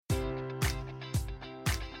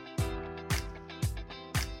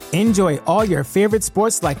Enjoy all your favorite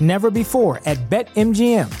sports like never before at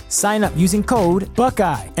BetMGM. Sign up using code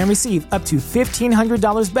Buckeye and receive up to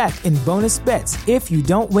 $1,500 back in bonus bets if you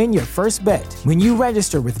don't win your first bet. When you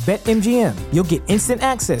register with BetMGM, you'll get instant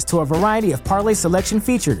access to a variety of parlay selection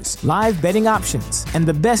features, live betting options, and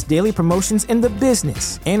the best daily promotions in the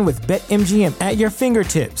business. And with BetMGM at your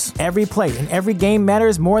fingertips, every play and every game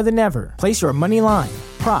matters more than ever. Place your money line,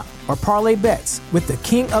 prop, or parlay bets with the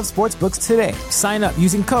king of sportsbooks today. Sign up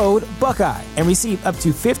using code Buckeye and receive up to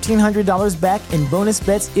 $1,500 back in bonus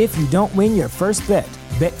bets if you don't win your first bet.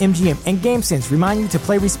 BetMGM and GameSense remind you to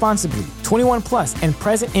play responsibly. 21 plus and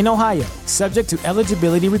present in Ohio, subject to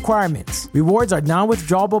eligibility requirements. Rewards are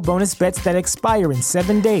non-withdrawable bonus bets that expire in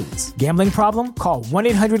 7 days. Gambling problem? Call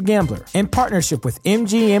 1-800-GAMBLER. In partnership with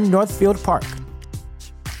MGM Northfield Park.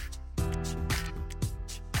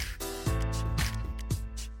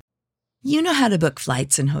 You know how to book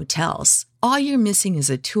flights and hotels. All you're missing is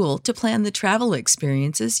a tool to plan the travel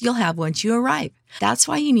experiences you'll have once you arrive. That's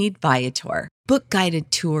why you need Viator. Book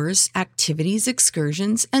guided tours, activities,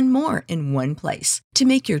 excursions, and more in one place to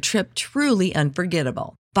make your trip truly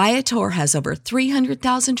unforgettable. Viator has over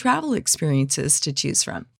 300,000 travel experiences to choose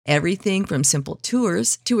from. Everything from simple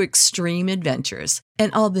tours to extreme adventures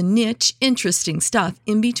and all the niche, interesting stuff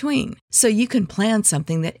in between. So you can plan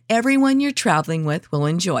something that everyone you're traveling with will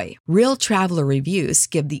enjoy. Real traveler reviews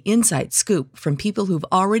give the inside scoop from people who've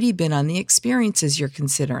already been on the experiences you're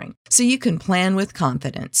considering. So you can plan with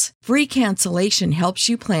confidence. Free cancellation helps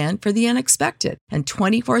you plan for the unexpected. And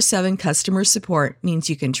 24/7 customer support means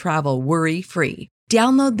you can travel worry-free.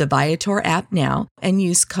 Download the Viator app now and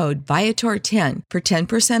use code Viator10 for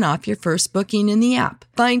 10% off your first booking in the app.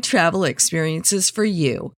 Find travel experiences for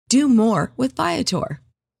you. Do more with Viator.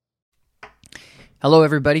 Hello,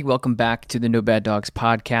 everybody. Welcome back to the No Bad Dogs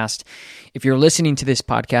podcast. If you're listening to this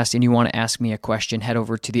podcast and you want to ask me a question, head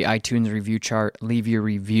over to the iTunes review chart, leave your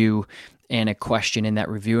review and a question in that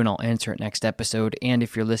review, and I'll answer it next episode. And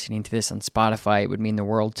if you're listening to this on Spotify, it would mean the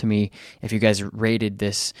world to me if you guys rated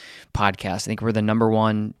this podcast. I think we're the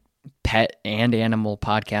 #1 pet and animal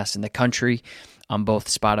podcast in the country on both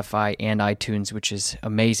Spotify and iTunes, which is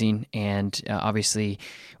amazing. And obviously,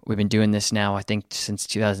 we've been doing this now, I think, since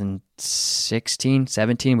 2016,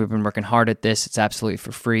 17. We've been working hard at this. It's absolutely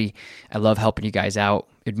for free. I love helping you guys out.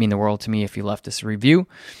 It'd mean the world to me if you left us a review.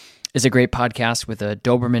 It's a great podcast with a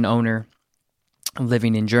Doberman owner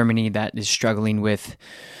living in Germany that is struggling with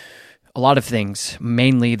a lot of things,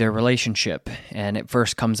 mainly their relationship. And it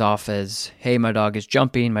first comes off as, hey, my dog is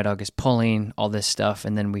jumping, my dog is pulling, all this stuff.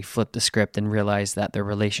 And then we flip the script and realize that their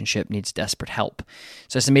relationship needs desperate help.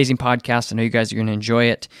 So it's an amazing podcast. I know you guys are going to enjoy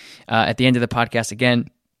it. At the end of the podcast, again,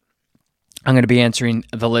 I'm going to be answering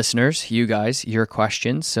the listeners, you guys, your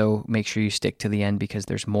questions. So make sure you stick to the end because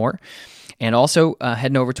there's more. And also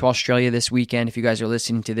heading over to Australia this weekend. If you guys are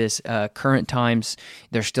listening to this current times,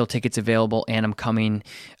 there's still tickets available. And I'm coming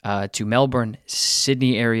to Melbourne,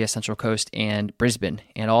 Sydney area, Central Coast, and Brisbane.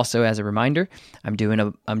 And also, as a reminder, I'm doing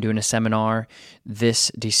a seminar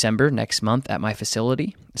this December, next month, at my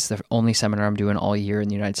facility. It's the only seminar I'm doing all year in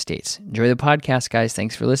the United States. Enjoy the podcast, guys.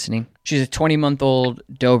 Thanks for listening. She's a 20-month-old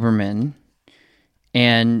Doberman,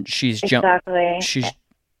 and she's exactly.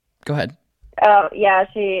 Go ahead. Oh, yeah,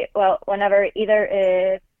 whenever either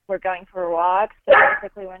if we're going for a walk, so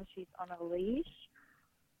basically when she's on a leash,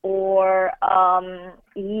 or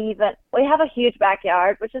even, we have a huge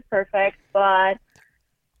backyard, which is perfect, but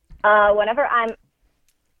whenever I'm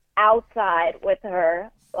outside with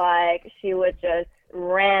her, like, she would just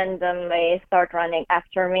randomly start running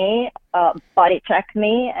after me, body check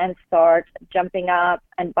me, and start jumping up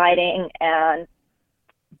and biting and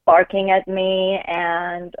barking at me,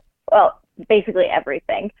 and, well, basically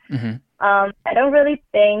everything. Mm-hmm. I don't really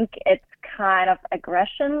think it's kind of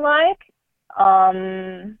aggression-like,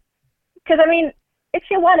 because, I mean, if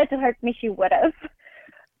she wanted to hurt me, she would have,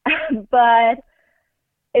 but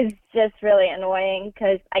it's just really annoying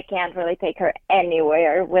because I can't really take her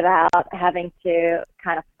anywhere without having to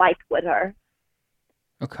kind of fight with her.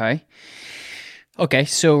 Okay,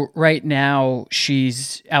 so right now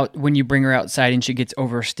she's out. When you bring her outside and she gets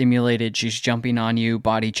overstimulated, she's jumping on you,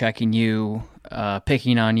 body checking you,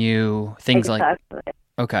 picking on you, things exactly. like.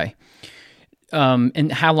 Okay.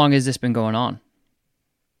 And how long has this been going on?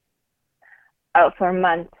 Oh, for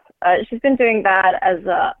months. She's been doing that as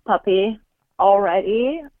a puppy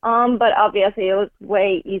already, but obviously it was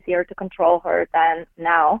way easier to control her than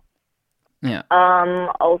now. Yeah.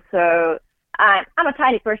 Also, I'm a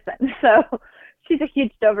tiny person, so she's a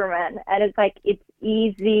huge Doberman, and it's like, it's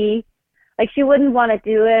easy. Like, she wouldn't want to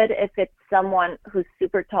do it if it's someone who's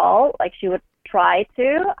super tall. Like, she would try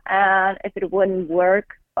to, and if it wouldn't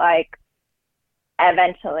work, like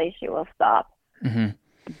eventually she will stop. Mm-hmm.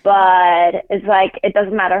 But it's like it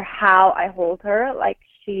doesn't matter how I hold her, like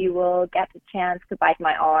she will get the chance to bite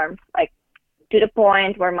my arms, like to the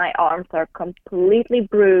point where my arms are completely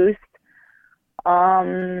bruised.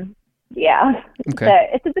 Yeah. Okay. So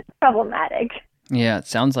it's a bit problematic. Yeah, it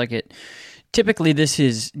sounds like it. Typically, this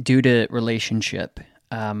is due to relationship.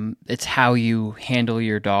 It's how you handle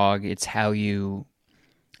your dog. It's how your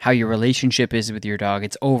relationship is with your dog.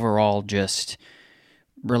 It's overall just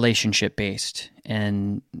relationship based.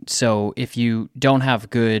 And so if you don't have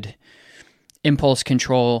good impulse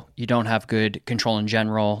control, you don't have good control in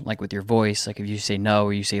general, like with your voice, like if you say no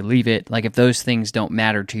or you say leave it, like if those things don't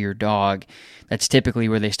matter to your dog, that's typically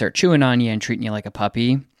where they start chewing on you and treating you like a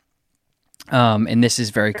puppy. And this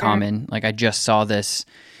is very common. Like I just saw this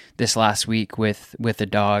last week with a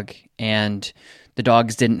dog, and the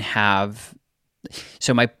dogs didn't have,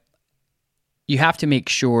 you have to make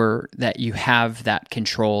sure that you have that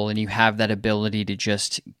control and you have that ability to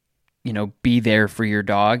just, be there for your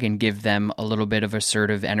dog and give them a little bit of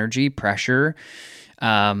assertive energy, pressure.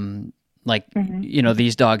 These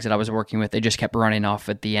dogs that I was working with, they just kept running off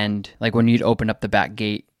at the end. Like when you'd open up the back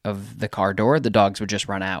gate of the car door, the dogs would just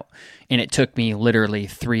run out. And it took me literally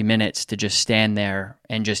 3 minutes to just stand there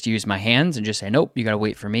and just use my hands and just say, nope, you got to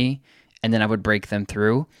wait for me. And then I would break them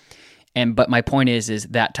through. But my point is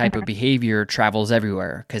that type of behavior travels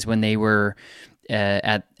everywhere, because when they were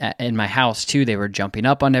in my house too, they were jumping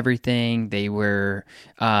up on everything. They were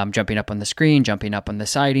jumping up on the screen, jumping up on the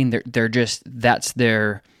siding. They're just, that's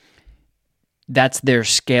their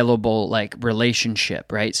scalable like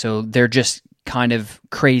relationship, right? So they're just kind of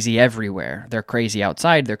crazy everywhere. They're crazy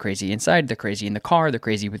outside, they're crazy inside, they're crazy in the car, they're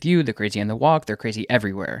crazy with you, they're crazy on the walk, they're crazy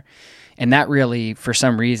everywhere. And that really, for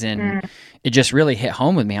some reason, it just really hit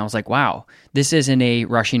home with me. I was like, wow, this isn't a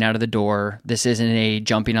rushing out of the door. This isn't a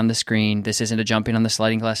jumping on the screen. This isn't a jumping on the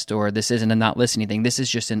sliding glass door. This isn't a not listening thing. This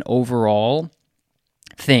is just an overall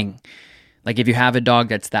thing. Like if you have a dog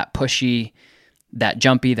that's that pushy, that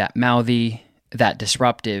jumpy, that mouthy, that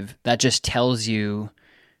disruptive, that just tells you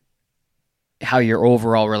how your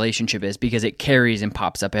overall relationship is, because it carries and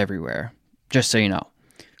pops up everywhere, just so you know.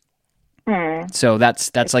 So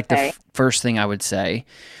that's like the first thing I would say.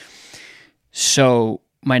 So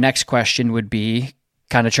my next question would be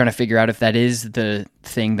kind of trying to figure out if that is the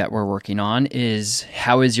thing that we're working on, is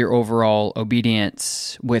how is your overall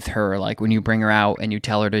obedience with her? Like when you bring her out and you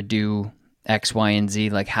tell her to do X, Y, and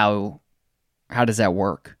Z, like how does that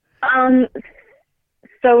work?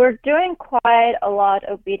 So we're doing quite a lot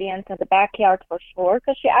of obedience in the backyard for sure,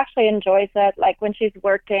 because she actually enjoys it. Like when she's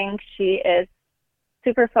working, she is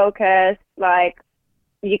super focused. Like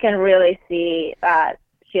you can really see that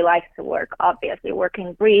she likes to work, obviously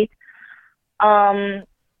working breed. But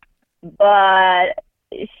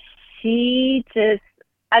she just,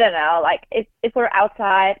 I don't know, like if we're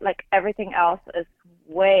outside, like everything else is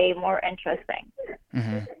way more interesting.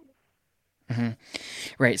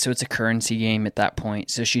 Right, so it's a currency game at that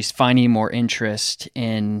point. So she's finding more interest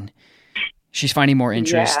in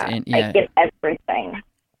I get everything.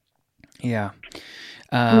 Yeah.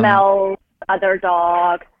 Smells, other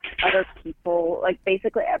dogs, other people, like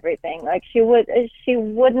basically everything. Like she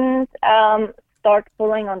wouldn't start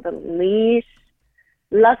pulling on the leash.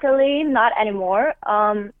 Luckily, not anymore,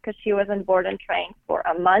 because she wasn't board and trained for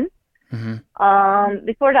a month.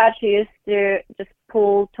 Before that, she used to just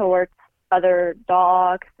pull towards other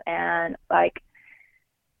dogs and like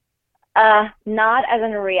not as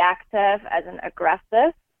an reactive, as an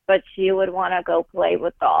aggressive, but she would want to go play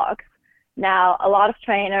with dogs. Now, a lot of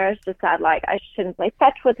trainers just said, like, I shouldn't play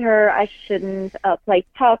fetch with her, I shouldn't play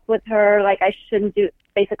tough with her, like, I shouldn't do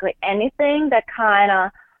basically anything that kind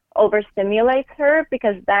of overstimulates her,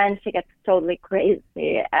 because then she gets totally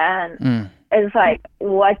crazy. And it's like,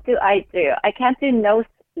 what do? I can't do nose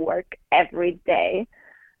work every day.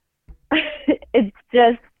 It's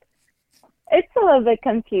a little bit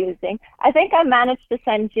confusing. I think I managed to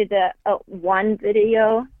send you the one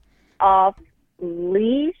video of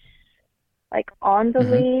leash, like on the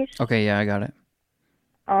leash. Okay, yeah, I got it.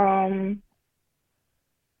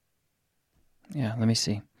 Yeah, let me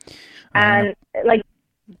see. And like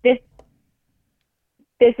this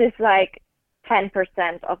is like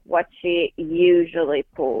 10% of what she usually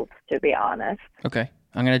pulls, to be honest. Okay,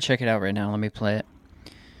 I'm gonna check it out right now. Let me play it.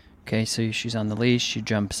 Okay, so she's on the leash. She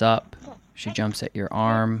jumps up. She jumps at your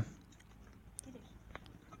arm.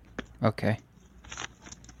 Okay.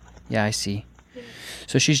 Yeah, I see.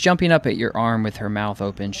 So she's jumping up at your arm with her mouth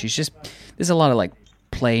open. There's a lot of like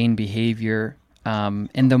playing behavior. And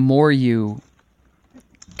the more you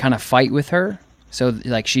kind of fight with her, so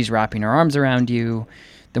like she's wrapping her arms around you,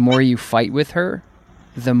 the more you fight with her,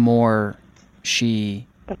 the more she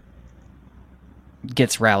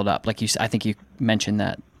gets riled up. Like I think you mentioned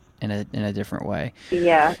that in a different way.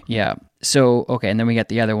 Yeah. Yeah. So, okay. And then we got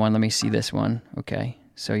the other one. Let me see this one. Okay.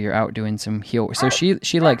 So you're out doing some heel. So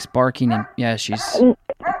she likes barking and yeah,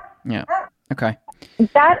 yeah. Okay.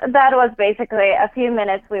 That was basically a few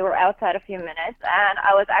minutes. We were outside a few minutes, and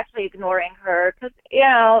I was actually ignoring her because,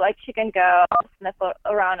 like she can go sniff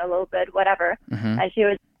around a little bit, whatever. Mm-hmm. And she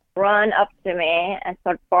would run up to me and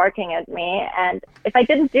start barking at me. And if I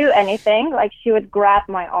didn't do anything, like she would grab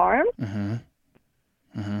my arm. Mm-hmm.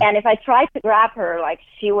 Mm-hmm. And if I tried to grab her, like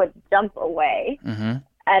she would jump away. Mm-hmm.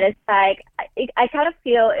 And it's like, I kind of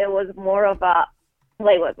feel it was more of a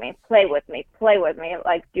play with me,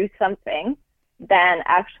 like do something, than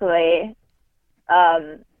actually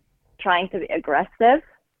trying to be aggressive,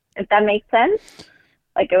 if that makes sense.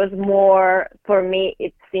 Like it was more, for me,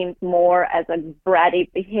 it seemed more as a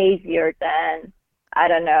bratty behavior than, I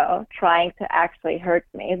don't know, trying to actually hurt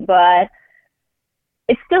me. But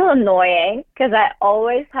it's still annoying because I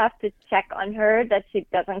always have to check on her that she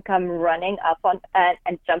doesn't come running up on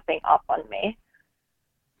and jumping up on me.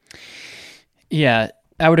 Yeah,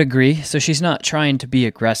 I would agree. So she's not trying to be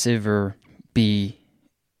aggressive or be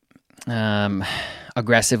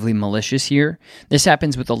aggressively malicious here. This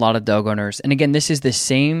happens with a lot of dog owners. And again, this is the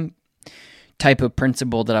same type of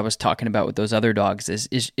principle that I was talking about with those other dogs is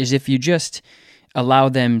if you just allow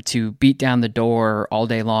them to beat down the door all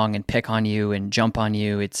day long and pick on you and jump on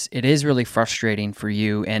you, it is really frustrating for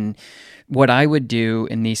you. And what I would do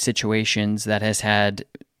in these situations that has had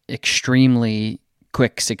extremely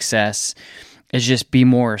quick success is just be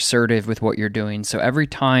more assertive with what you're doing. So every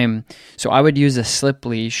time, I would use a slip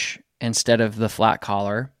leash instead of the flat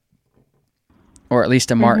collar, or at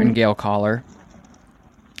least a martingale collar,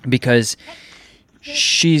 because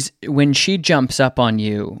when she jumps up on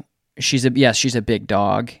you, she's a big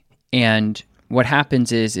dog, and what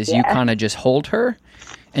happens is you kind of just hold her,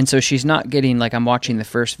 and so she's not getting, like, I'm watching the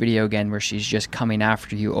first video again where she's just coming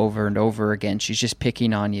after you over and over again. She's just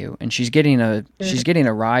picking on you, and she's getting a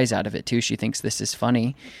rise out of it too. She thinks this is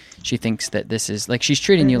funny. She thinks that this is like she's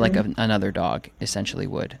treating you like another dog essentially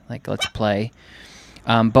would. Like, let's play.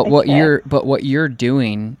 But what you're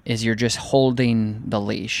doing is you're just holding the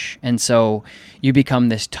leash, and so you become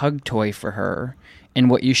this tug toy for her. And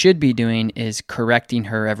what you should be doing is correcting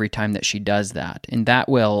her every time that she does that, and that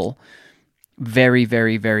will very,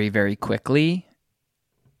 very, very, very quickly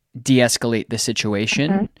de-escalate the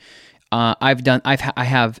situation. I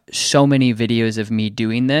have so many videos of me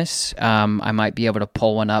doing this. I might be able to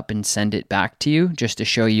pull one up and send it back to you just to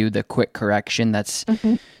show you the quick correction that's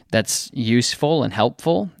useful and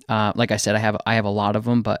helpful. Like I said, I have a lot of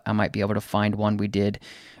them, but I might be able to find one we did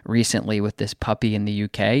recently with this puppy in the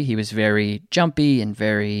UK. He was very jumpy and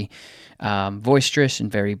very boisterous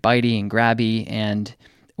and very bitey and grabby, and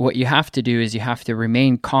what you have to do is you have to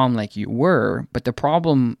remain calm like you were. But the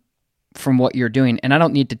problem from what you're doing, and I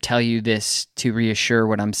don't need to tell you this to reassure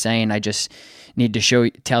what I'm saying, I just need to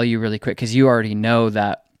tell you really quick, because you already know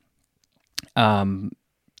that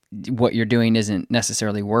what you're doing isn't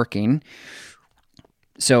necessarily working.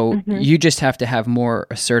 So you just have to have more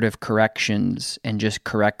assertive corrections and just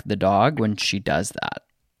correct the dog when she does that.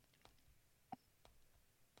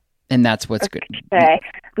 And that's what's good. Okay.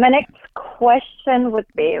 My next question would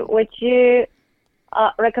be, would you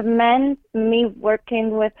recommend me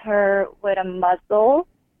working with her with a muzzle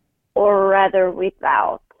or rather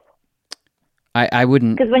without? I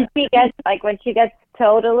wouldn't. Because when she gets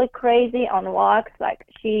totally crazy on walks, like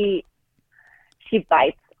she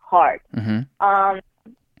bites hard.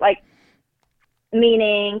 Like,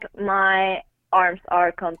 meaning my arms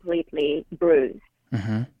are completely bruised.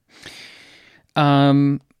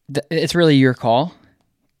 It's really your call.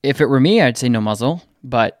 If it were me, I'd say no muzzle,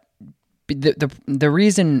 but the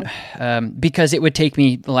reason, because it would take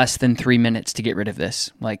me less than 3 minutes to get rid of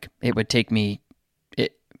this. Like, it would take me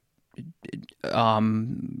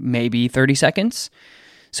maybe 30 seconds.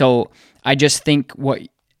 So I just think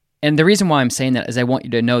and the reason why I'm saying that is I want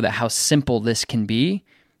you to know that how simple this can be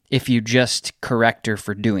if you just correct her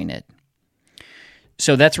for doing it.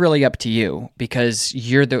 So that's really up to you, because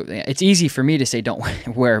it's easy for me to say don't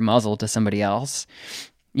wear a muzzle to somebody else.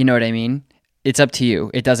 You know what I mean? It's up to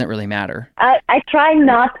you. It doesn't really matter. I try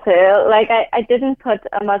not to. Like, I didn't put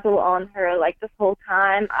a muzzle on her like this whole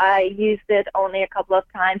time. I used it only a couple of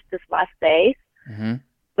times this last day.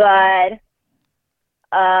 But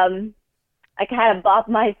I kind of bought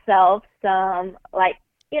myself some, like,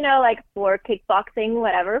 like for kickboxing,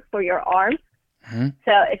 whatever, for your arms. So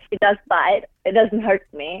if she does bite, it doesn't hurt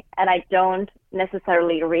me, and I don't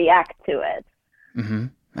necessarily react to it.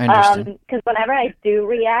 I understand. Because whenever I do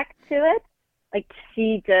react to it, like,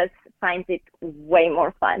 she just finds it way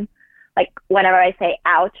more fun. Like, whenever I say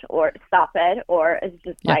ouch or stop it, or it's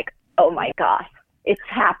just like, oh my gosh, it's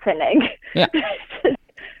happening. Yeah.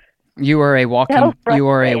 You are a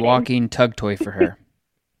walking tug toy for her.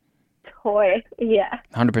 Toy, yeah.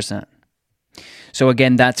 100%. So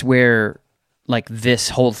again, that's where, like, this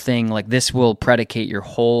whole thing, like, this will predicate your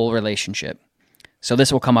whole relationship. So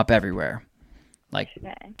this will come up everywhere. Like,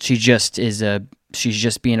 she's just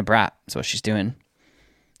being a brat. That's what she's doing.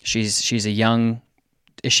 She's a young.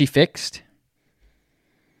 Is she fixed?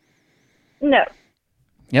 No.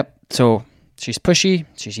 Yep. So she's pushy.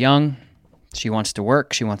 She's young. She wants to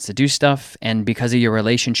work. She wants to do stuff. And because of your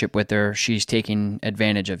relationship with her, she's taking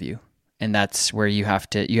advantage of you. And that's where you have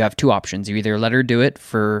two options. You either let her do it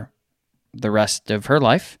for the rest of her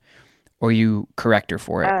life, or you correct her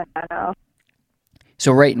for it. I don't know.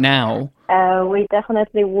 So right now, we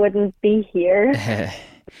definitely wouldn't be here.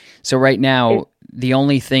 So right now, the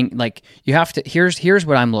only thing, like, you have to, here's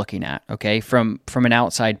what I'm looking at, okay, from an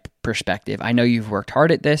outside perspective. I know you've worked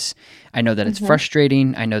hard at this. I know that it's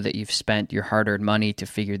frustrating. I know that you've spent your hard-earned money to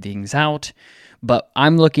figure things out. But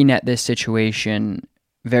I'm looking at this situation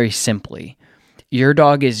very simply. Your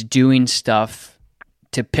dog is doing stuff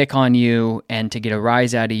to pick on you and to get a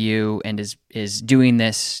rise out of you, and is doing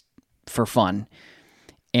this for fun.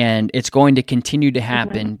 And it's going to continue to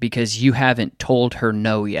happen because you haven't told her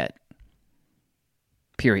no yet.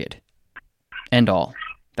 Period. End all.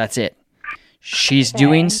 That's it. She's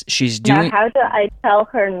doing. Now, how do I tell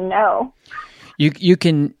her no? You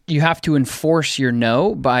have to enforce your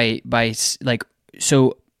no by like,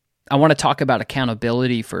 so I want to talk about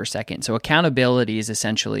accountability for a second. So accountability is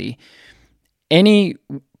essentially any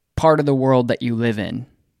part of the world that you live in,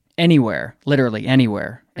 anywhere, literally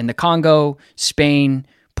anywhere, in the Congo, Spain,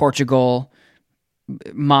 Portugal,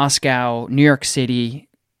 Moscow, New York City,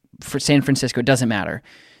 for San Francisco, it doesn't matter.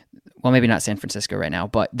 Well, maybe not San Francisco right now,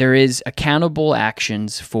 but there is accountable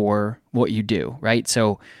actions for what you do, right?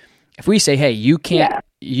 So if we say, hey, you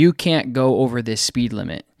can't go over this speed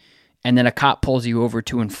limit, and then a cop pulls you over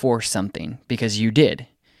to enforce something because you did,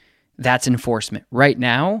 that's enforcement. Right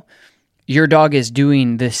now, your dog is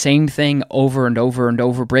doing the same thing over and over and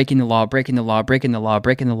over, breaking the law, breaking the law, breaking the law,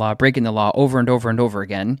 breaking the law, breaking the law over and over and over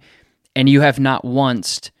again, and you have not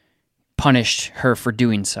once punished her for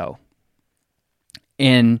doing so.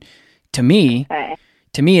 And to me, I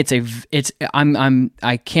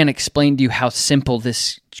can't explain to you how simple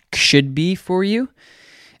this should be for you.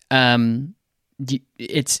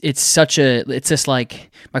 It's just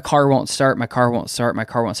like, my car won't start, and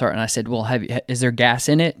I said, well, is there gas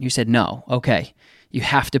in it? You said no. Okay, you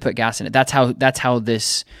have to put gas in it. That's how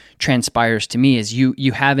this transpires to me, is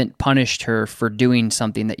you haven't punished her for doing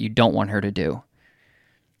something that you don't want her to do.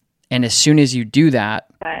 And as soon as you do that,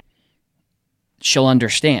 she'll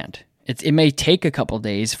understand. It may take a couple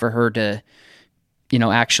days for her to,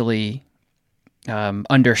 actually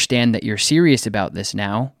understand that you're serious about this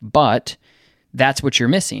now, but that's what you're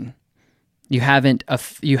missing. You haven't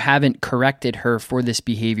corrected her for this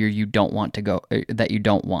behavior you don't want to go, that you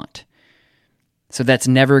don't want. So that's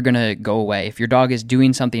never going to go away. If your dog is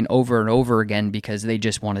doing something over and over again because they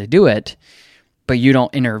just want to do it, but you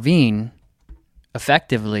don't intervene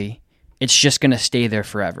effectively, it's just going to stay there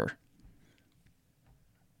forever.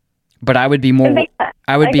 But I would be more.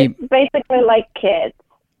 It's basically like kids.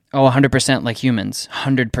 Oh, 100% like humans.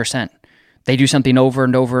 100%. They do something over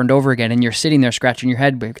and over and over again, and you're sitting there scratching your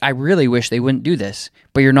head. But I really wish they wouldn't do this,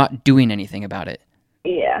 but you're not doing anything about it.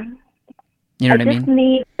 Yeah. You know what I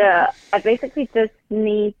mean? I basically just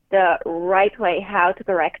need the right way how to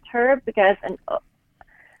correct her, because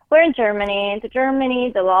we're in Germany. In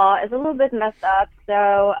Germany, the law is a little bit messed up.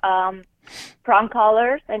 So prong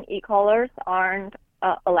collars and e-collars aren't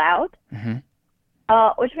allowed,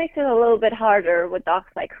 which makes it a little bit harder with dogs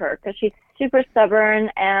like her, because she's super stubborn,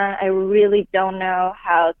 and I really don't know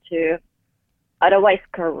how to otherwise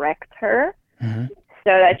correct her so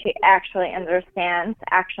that she actually understands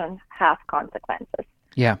actions have consequences.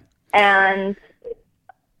 Yeah. And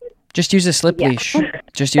just use a slip leash.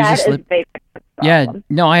 Just use a slip. Yeah,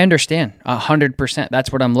 no, I understand 100%.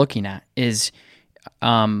 That's what I'm looking at is,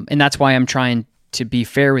 and that's why I'm trying to be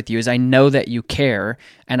fair with you, is I know that you care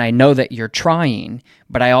and I know that you're trying,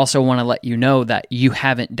 but I also want to let you know that you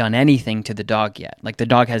haven't done anything to the dog yet. Like, the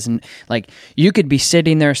dog hasn't, like, you could be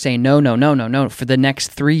sitting there saying no for the next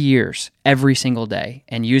 3 years, every single day,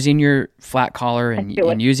 and using your flat collar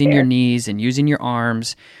and using your knees and using your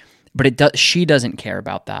arms, but she doesn't care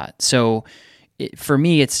about that. So for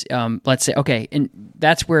me, it's, let's say, okay, and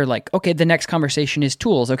that's where like, okay, the next conversation is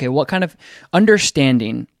tools. Okay, what kind of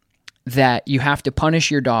understanding that you have to punish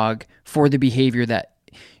your dog for the behavior that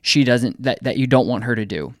she doesn't, that you don't want her to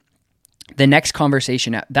do. The next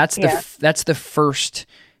conversation, that's the first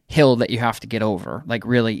hill that you have to get over, like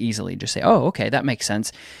really easily. Just say, oh, okay, that makes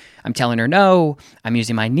sense. I'm telling her no, I'm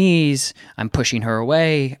using my knees, I'm pushing her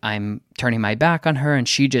away, I'm turning my back on her, and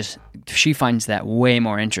she finds that way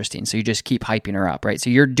more interesting. So you just keep hyping her up, right? So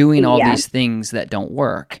you're doing all these things that don't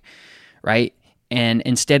work, right? And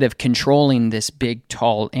instead of controlling this big,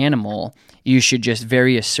 tall animal, you should just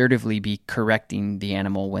very assertively be correcting the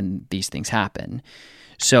animal when these things happen.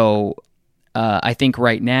 So I think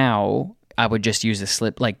right now I would just use a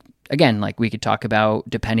slip, like, again, like we could talk about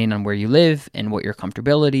depending on where you live and what your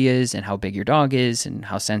comfortability is and how big your dog is and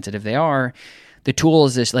how sensitive they are. The tool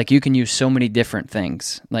is this, like you can use so many different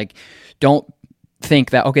things. Like don't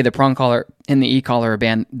think that, okay, the prong collar and the e-collar are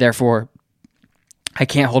banned, therefore I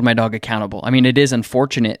can't hold my dog accountable. I mean, it is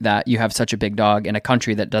unfortunate that you have such a big dog in a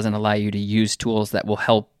country that doesn't allow you to use tools that will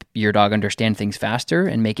help your dog understand things faster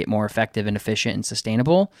and make it more effective and efficient and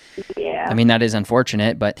sustainable. Yeah. I mean, that is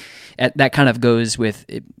unfortunate, but that kind of goes with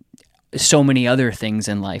so many other things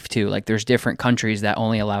in life too. Like there's different countries that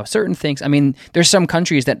only allow certain things. I mean, there's some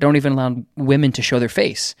countries that don't even allow women to show their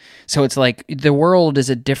face. So it's like the world is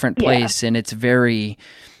a different place, and it's a very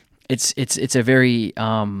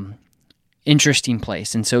interesting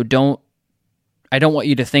place. And so I don't want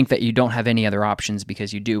you to think that you don't have any other options,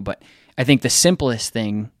 because you do. But I think the simplest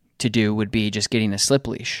thing to do would be just getting a slip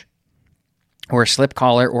leash or a slip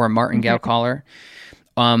collar or a martingale collar.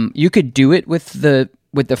 You could do it with the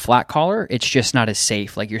flat collar. It's just not as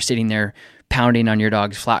safe. Like you're sitting there pounding on your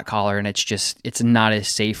dog's flat collar, and it's not as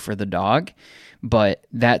safe for the dog. But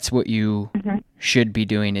that's what you should be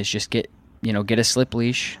doing, is just get a slip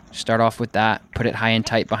leash, start off with that, put it high and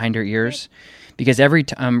tight behind her ears. Because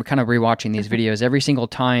I'm kind of rewatching these videos, every single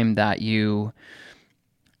time that you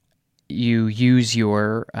use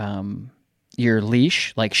your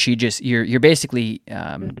leash, like you're basically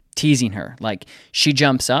teasing her. Like she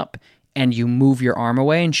jumps up and you move your arm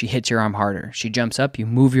away and she hits your arm harder. She jumps up, you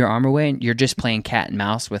move your arm away, and you're just playing cat and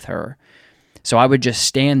mouse with her. So I would just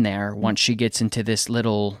stand there once she gets into this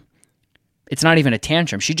little, it's not even a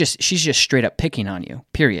tantrum. She's just straight up picking on you,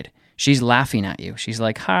 period. She's laughing at you. She's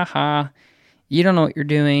like, ha ha, you don't know what you're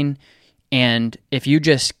doing. And if you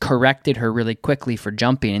just corrected her really quickly for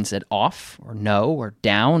jumping and said off or no or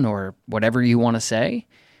down or whatever you want to say,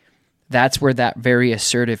 that's where that very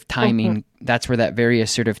assertive timing,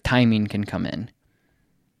 can come in.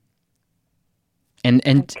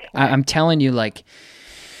 And I'm telling you, like,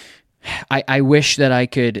 I wish that I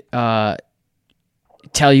could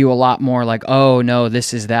tell you a lot more, like, oh no,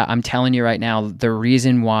 this is that. I'm telling you right now, the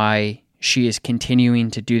reason why she is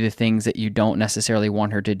continuing to do the things that you don't necessarily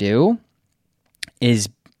want her to do is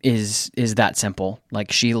that simple.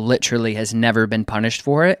 Like, she literally has never been punished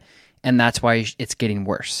for it, and that's why it's getting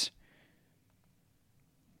worse.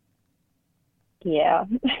 Yeah.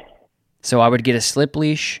 So I would get a slip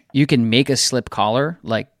leash. You can make a slip collar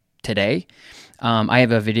like today. I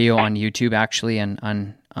have a video on YouTube actually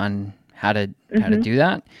on how to do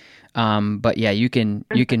that. But yeah, you can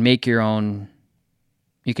make your own.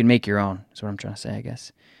 You can make your own. That's what I'm trying to say, I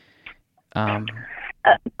guess.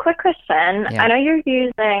 Quick question. Yeah. I know you're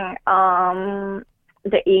using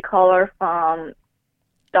the e-collar from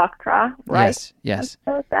Doctra, right? Yes.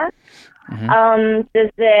 Does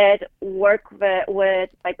it work with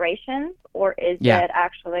vibrations, or is it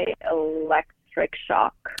actually electric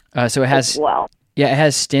shock? So it has, well. Yeah, it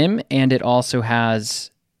has stim, and it also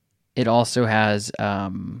has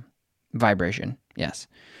vibration. Yes.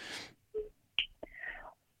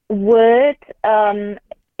 Would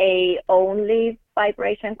a only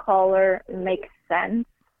vibration collar make sense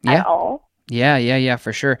at all? Yeah,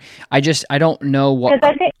 for sure. I don't know what.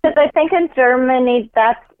 Because I think in Germany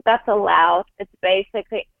that's allowed. It's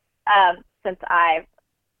basically since I've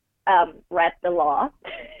read the law.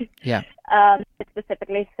 Yeah. It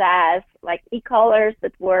specifically says like e-collars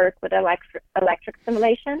that work with electric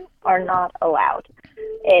stimulation are not allowed.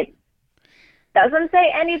 It doesn't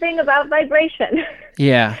say anything about vibration.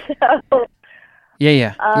 Yeah. So,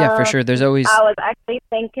 yeah, for sure. There's always. I was actually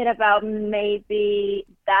thinking about maybe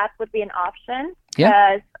that would be an option.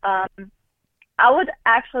 Yeah. Because I would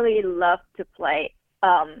actually love to play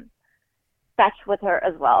fetch with her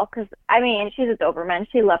as well. Because I mean, she's a Doberman.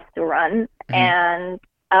 She loves to run, and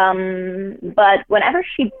but whenever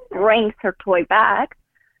she brings her toy back,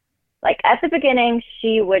 like at the beginning,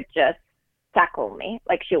 she would just tackle me.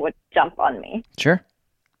 Like she would jump on me. Sure.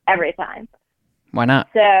 Every time. Why not?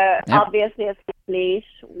 So Yep. obviously a stiff leash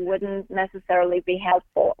wouldn't necessarily be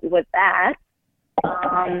helpful with that.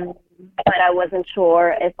 But I wasn't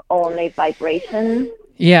sure if only vibration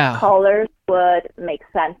collars would make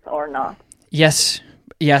sense or not. Yes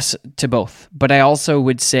to both. But I also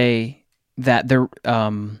would say that the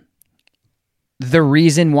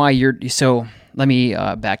reason why so let me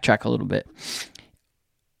backtrack a little bit.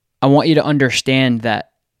 I want you to understand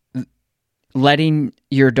that allowing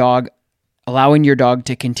your dog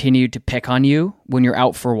to continue to pick on you when you're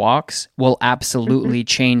out for walks will absolutely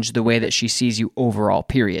change the way that she sees you overall,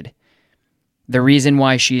 period. The reason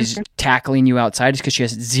why she's tackling you outside is because she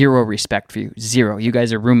has zero respect for you. Zero. You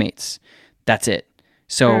guys are roommates. That's it.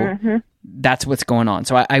 So that's what's going on.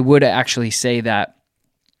 So I would actually say that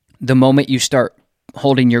the moment you start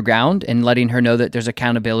holding your ground and letting her know that there's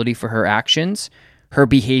accountability for her actions, her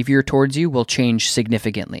behavior towards you will change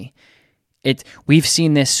significantly. We've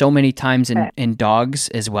seen this so many times in dogs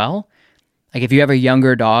as well. Like if you have a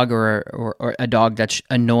younger dog or a dog that's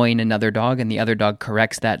annoying another dog and the other dog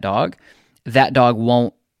corrects that dog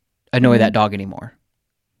won't annoy that dog anymore.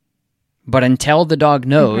 But until the dog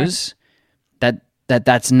knows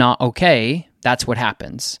that's not okay, that's what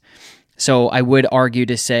happens. So I would argue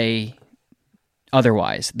to say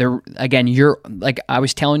otherwise. Again, you're like I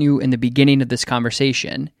was telling you in the beginning of this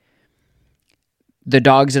conversation, the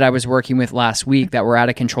dogs that I was working with last week that were out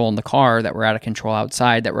of control in the car, that were out of control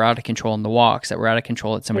outside, that were out of control in the walks, that were out of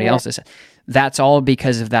control at somebody else's, that's all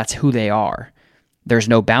because that's who they are. There's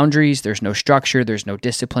no boundaries, there's no structure, there's no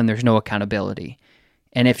discipline, there's no accountability.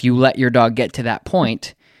 And if you let your dog get to that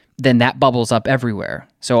point, then that bubbles up everywhere.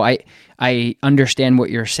 So I understand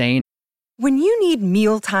what you're saying. When you need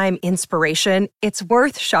mealtime inspiration, it's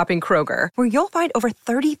worth shopping Kroger, where you'll find over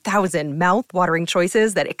 30,000 mouth-watering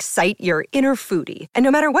choices that excite your inner foodie. And no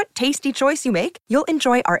matter what tasty choice you make, you'll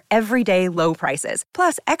enjoy our everyday low prices,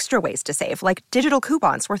 plus extra ways to save, like digital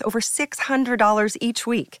coupons worth over $600 each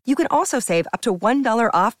week. You can also save up to $1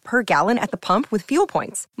 off per gallon at the pump with fuel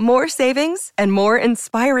points. More savings and more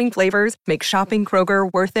inspiring flavors make shopping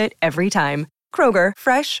Kroger worth it every time. Kroger,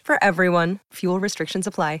 fresh for everyone. Fuel restrictions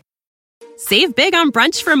apply. Save big on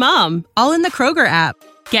brunch for mom, all in the Kroger app.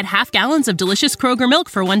 Get half gallons of delicious Kroger milk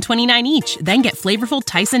for $1.29 each. Then get flavorful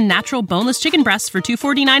Tyson natural boneless chicken breasts for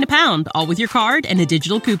 $2.49 a pound, all with your card and a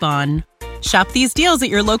digital coupon. Shop these deals at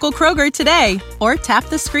your local Kroger today, or tap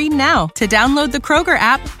the screen now to download the Kroger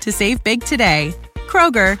app to save big today.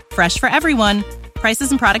 Kroger, fresh for everyone. Prices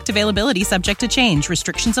and product availability subject to change.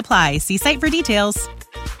 Restrictions apply. See site for details.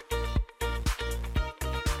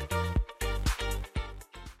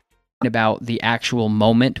 About the actual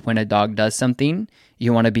moment when a dog does something,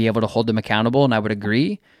 you want to be able to hold them accountable, and I would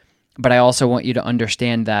agree. But I also want you to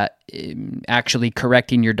understand that actually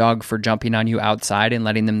correcting your dog for jumping on you outside and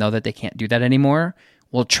letting them know that they can't do that anymore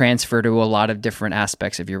will transfer to a lot of different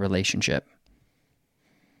aspects of your relationship.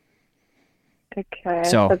 Okay,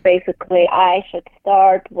 so basically I should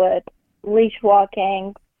start with leash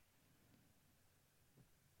walking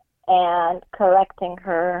and correcting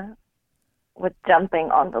her with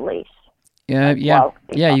jumping on the leash. Yeah,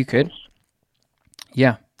 you could.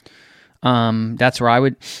 Yeah. That's where I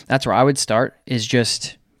would start is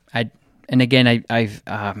just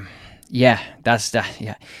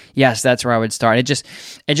yes, that's where I would start. It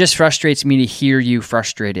just frustrates me to hear you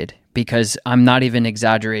frustrated, because I'm not even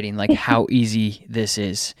exaggerating like how easy this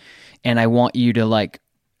is. And I want you to like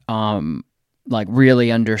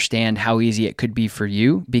really understand how easy it could be for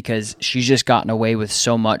you, because she's just gotten away with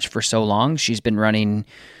so much for so long. She's been running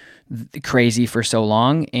crazy for so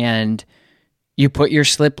long, and you put your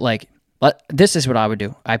slip this is what I would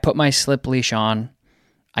do. I put my slip leash on.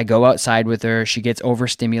 I go outside with her. She gets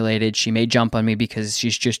overstimulated. She may jump on me because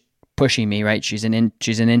she's just pushing me, right? She's an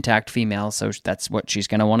intact female, so that's what she's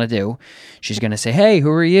going to want to do. She's going to say, "Hey, who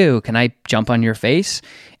are you? Can I jump on your face?"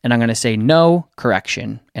 And I'm going to say, "No,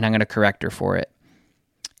 correction." And I'm going to correct her for it.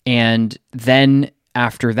 And then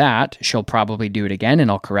after that, she'll probably do it again, and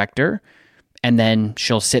I'll correct her. And then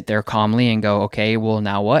she'll sit there calmly and go, "Okay, well,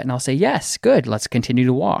 now what?" And I'll say, "Yes, good. Let's continue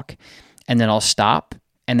to walk." And then I'll stop,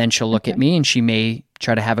 and then she'll look at me, and she may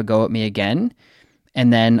try to have a go at me again.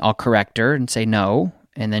 And then I'll correct her and say, "No."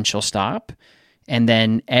 And then she'll stop. And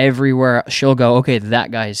then everywhere she'll go, "Okay,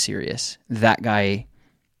 that guy is serious. That guy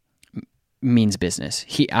means business."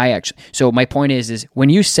 So my point is when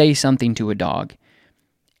you say something to a dog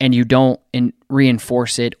and you don't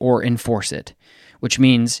reinforce it or enforce it, which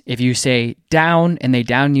means if you say down and they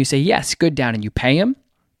down, and you say, "Yes, good down," and you pay them,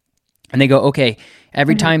 and they go, "Okay,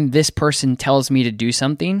 every time this person tells me to do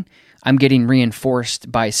something, I'm getting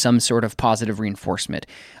reinforced by some sort of positive reinforcement.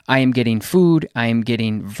 I am getting food. I am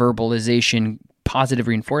getting verbalization, positive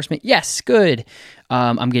reinforcement. Yes, good.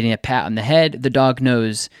 I'm getting a pat on the head. The dog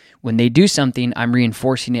knows when they do something, I'm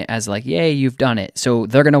reinforcing it as like, yay, you've done it. So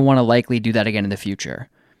they're going to want to likely do that again in the future.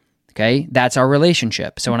 Okay, that's our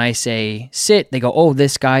relationship. So when I say sit, they go, oh,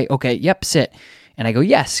 this guy, okay, yep, sit. And I go,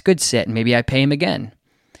 yes, good, sit. And maybe I pay him again.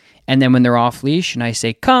 And then when they're off leash and I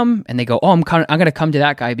say come, and they go, oh, I'm going to come to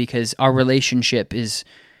that guy because our relationship is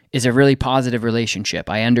a really positive relationship.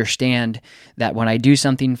 I understand that when I do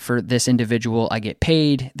something for this individual, I get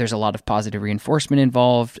paid. There's a lot of positive reinforcement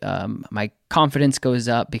involved. My confidence goes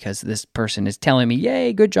up because this person is telling me,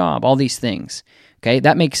 yay, good job, all these things. Okay,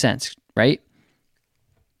 that makes sense, right?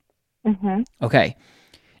 Mm-hmm. Okay,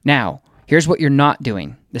 now here's what you're not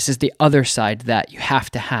doing. This is the other side that you have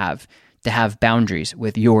to have boundaries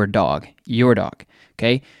with your dog.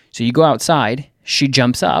 Okay, so you go outside, she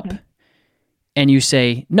jumps up, and you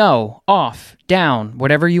say, no, off, down,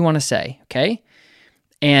 whatever you want to say, okay?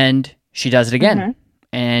 And she does it again,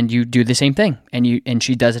 and you do the same thing, and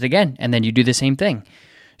she does it again, and then you do the same thing.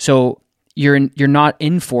 So you're not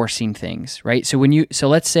enforcing things, right? So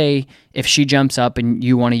let's say if she jumps up and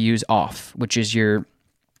you want to use off, which is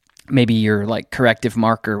maybe your like corrective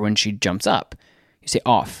marker when she jumps up, you say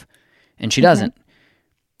off, and she doesn't.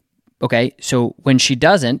 Okay, so when she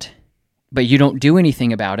doesn't, but you don't do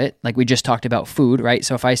anything about it, like we just talked about food, right?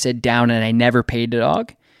 So if I said down and I never paid the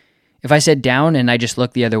dog, if I said down and I just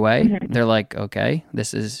looked the other way, they're like, okay,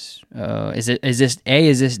 this is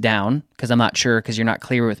this down? Because I'm not sure because you're not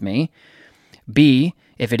clear with me. B,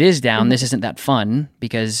 if it is down, this isn't that fun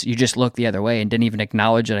because you just looked the other way and didn't even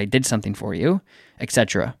acknowledge that I did something for you,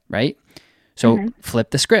 etc., right? So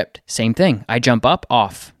flip the script. Same thing. I jump up,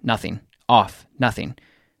 off, nothing, off, nothing,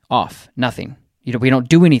 off, nothing. We don't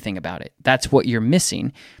do anything about it. That's what you're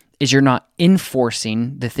missing, is you're not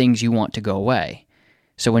enforcing the things you want to go away.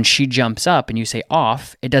 So when she jumps up and you say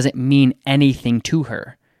off, it doesn't mean anything to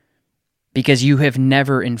her because you have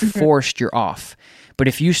never enforced your off. But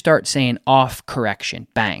if you start saying off correction,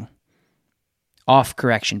 bang, off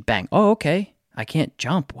correction, bang. Oh, okay. I can't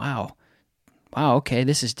jump. Wow. Okay.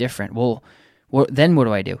 This is different. Well, then what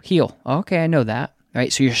do I do? Heel. Okay. I know that.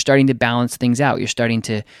 Right. So you're starting to balance things out. You're starting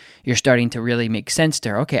to really make sense to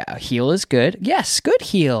her. Okay. A heel is good. Yes. Good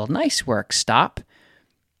heel. Nice work. Stop.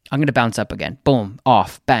 I'm going to bounce up again. Boom.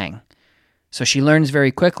 Off. Bang. So she learns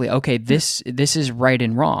very quickly. Okay. This is right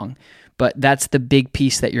and wrong. But that's the big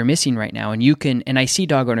piece that you're missing right now. And I see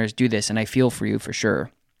dog owners do this, and I feel for you for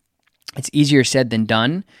sure. It's easier said than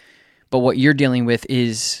done, but what you're dealing with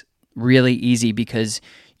is really easy because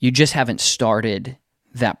you just haven't started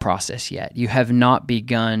that process yet. You have not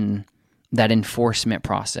begun that enforcement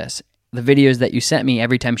process. The videos that you sent me,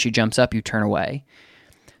 every time she jumps up, you turn away.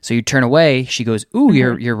 So you turn away, she goes, ooh,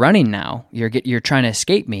 you're running now. You're trying to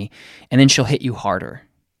escape me, and then she'll hit you harder.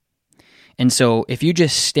 And so if you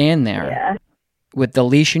just stand there with the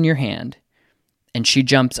leash in your hand and she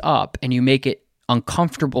jumps up and you make it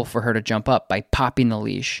uncomfortable for her to jump up by popping the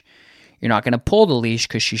leash, you're not going to pull the leash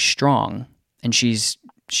because she's strong. And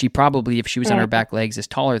she probably, if she was on her back legs, is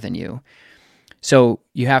taller than you. So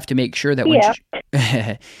you have to make sure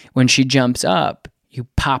that when she jumps up, you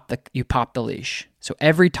pop the leash. So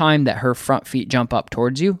every time that her front feet jump up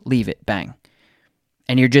towards you, leave it, bang.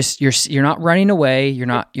 And you're not running away. You're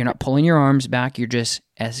not pulling your arms back. You're just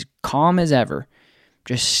as calm as ever,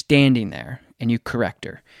 just standing there, and you correct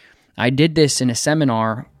her. I did this in a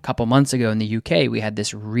seminar a couple months ago in the UK. We had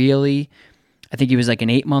this I think he was like an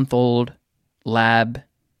 8-month-old lab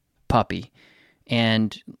puppy,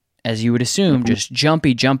 and as you would assume, just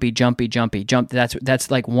jumpy.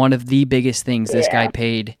 That's like one of the biggest things this guy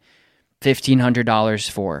paid $1,500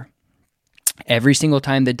 for. Every single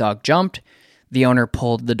time the dog jumped, the owner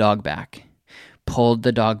pulled the dog back.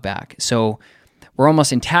 So we're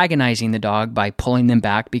almost antagonizing the dog by pulling them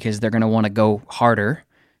back because they're going to want to go harder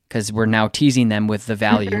because we're now teasing them with the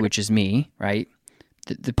value, which is me, right?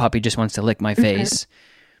 The puppy just wants to lick my face.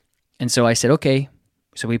 And so I said, okay.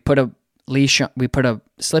 So we put a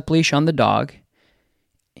slip leash on the dog.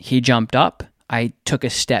 He jumped up. I took a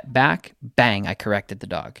step back. Bang, I corrected the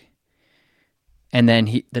dog. And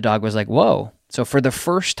then the dog was like, whoa. So for the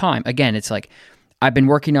first time, again, it's like, I've been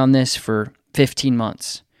working on this for 15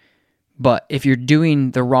 months. But if you're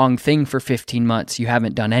doing the wrong thing for 15 months, you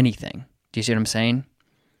haven't done anything. Do you see what I'm saying?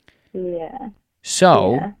 Yeah.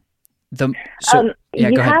 So,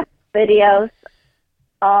 you go ahead. have videos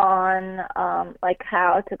on like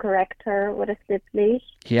how to correct her with a slip leash?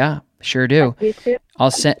 Yeah, sure do. YouTube?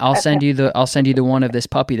 I'll send you the one of this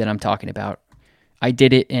puppy that I'm talking about. I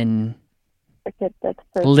did it in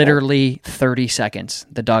literally 30 seconds.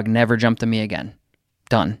 The dog never jumped at me again.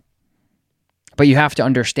 Done. But you have to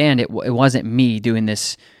understand it wasn't me doing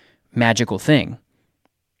this magical thing,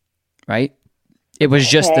 right? It was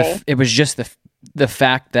just the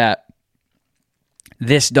fact that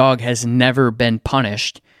this dog has never been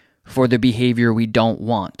punished for the behavior we don't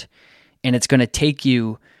want. And it's going to take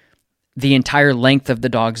you the entire length of the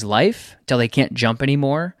dog's life till they can't jump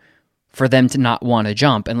anymore for them to not want to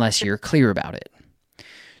jump unless you're clear about it.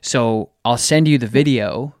 So I'll send you the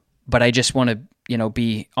video, but I just want to,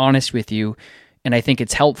 be honest with you. And I think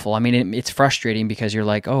it's helpful. I mean, it's frustrating because you're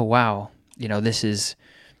like, oh, wow, this is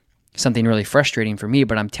something really frustrating for me,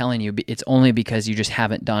 but I'm telling you, it's only because you just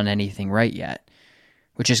haven't done anything right yet,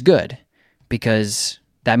 which is good because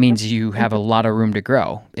that means you have a lot of room to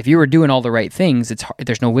grow. If you were doing all the right things,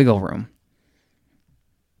 there's no wiggle room.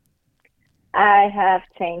 I have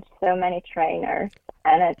changed so many trainers,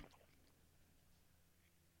 and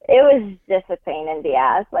it was just a pain in the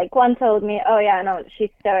ass. Like, one told me, oh yeah, no, she's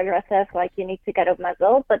so aggressive, like you need to get a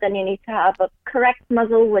muzzle, but then you need to have a correct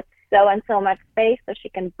muzzle with so and so much space so she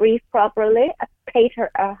can breathe properly. I paid her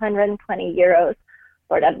 120 euros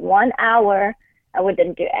for that 1 hour, and we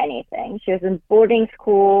didn't do anything. She was in boarding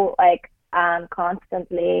school, like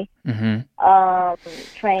constantly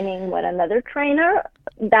training with another trainer.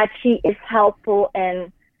 That she is helpful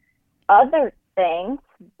in other things,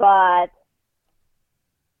 but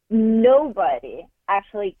nobody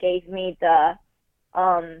actually gave me the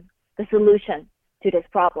solution to this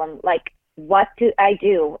problem. Like, what do I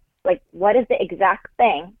do? Like, what is the exact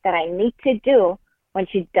thing that I need to do when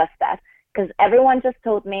she does that? Because everyone just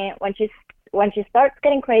told me when she starts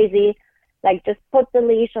getting crazy, like, just put the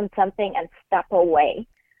leash on something and step away.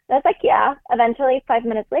 And I was like, yeah, eventually 5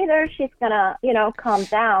 minutes later, she's gonna, calm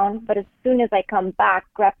down. But as soon as I come back,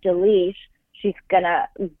 grab the leash, she's gonna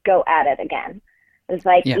go at it again. It's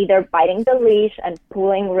like either biting the leash and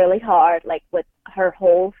pulling really hard, like with her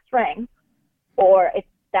whole strength, or if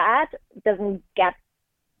that doesn't get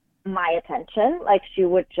my attention, like she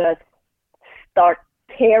would just start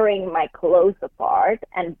tearing my clothes apart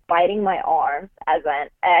and biting my arms as an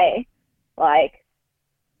A, like,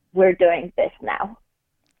 we're doing this now.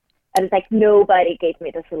 And it's like nobody gave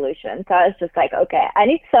me the solution. So I was just like, okay, I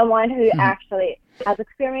need someone who actually has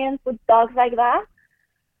experience with dogs like that.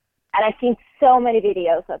 And I've seen so many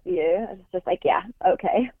videos of you. It's just like, yeah,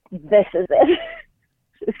 okay, this is it.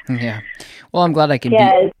 Yeah. Well, I'm glad I can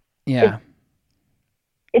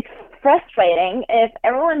It's frustrating if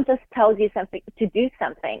everyone just tells you something to do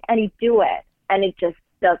something and you do it and it just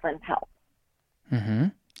doesn't help. Mm-hmm.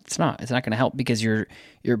 It's not going to help because you're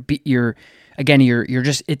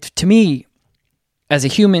just, to me, as a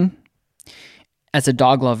human, as a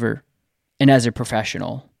dog lover, and as a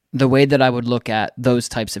professional, the way that I would look at those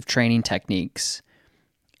types of training techniques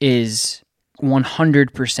is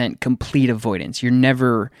 100% complete avoidance.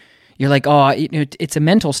 You're like, oh, it's a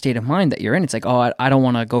mental state of mind that you're in. It's like, oh, I don't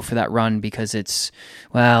want to go for that run because it's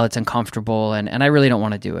uncomfortable and I really don't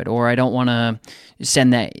want to do it. Or I don't want to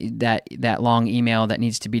send that long email that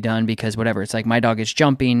needs to be done because whatever. It's like my dog is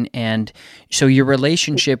jumping. And so your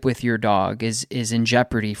relationship with your dog is in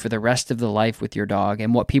jeopardy for the rest of the life with your dog.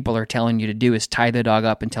 And what people are telling you to do is tie the dog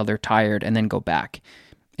up until they're tired and then go back.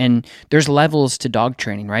 And there's levels to dog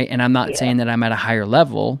training, right? And I'm not saying that I'm at a higher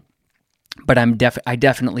level, but I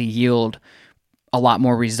definitely yield a lot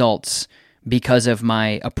more results because of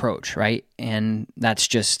my approach, right? And that's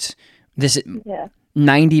just this.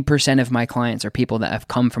 90% of my clients are people that have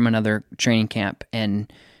come from another training camp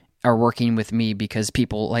and are working with me because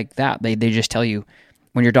people like that, they just tell you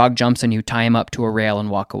when your dog jumps on you, tie him up to a rail and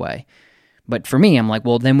walk away. But for me, I'm like,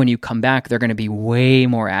 well, then when you come back, they're going to be way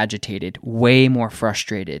more agitated, way more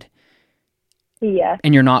frustrated. Yeah.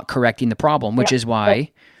 And you're not correcting the problem, which is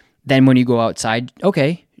why then when you go outside,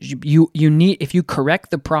 okay, you need, if you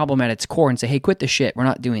correct the problem at its core and say, hey, quit the shit, we're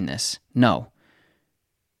not doing this. No.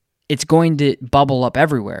 It's going to bubble up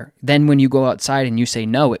everywhere. Then when you go outside and you say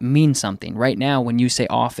no, it means something. Right now, when you say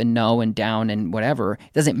off and no and down and whatever,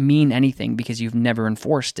 it doesn't mean anything because you've never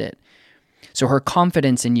enforced it. So her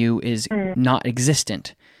confidence in you is not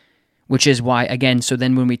existent, which is why, again, so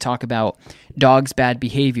then when we talk about dogs' bad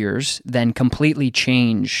behaviors, then completely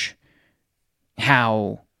change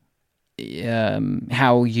how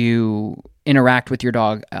you interact with your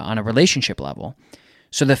dog on a relationship level.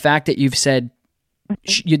 So the fact that you've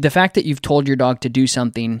told your dog to do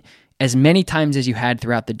something as many times as you had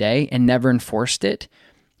throughout the day and never enforced it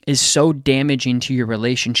is so damaging to your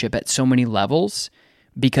relationship at so many levels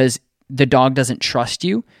because the dog doesn't trust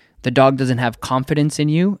you, the dog doesn't have confidence in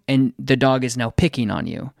you, and the dog is now picking on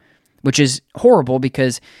you, which is horrible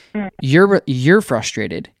because you're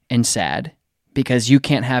frustrated and sad because you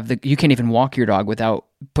can't even walk your dog without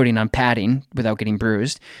putting on padding, without getting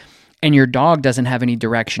bruised. And your dog doesn't have any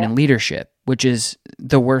direction and leadership, which is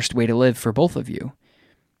the worst way to live for both of you.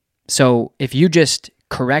 So if you just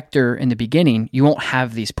correct her in the beginning, you won't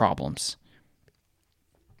have these problems.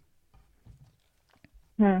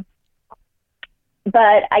 But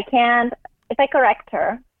I can't, if I correct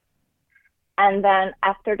her, and then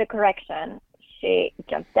after the correction, she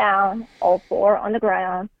jumps down, all four on the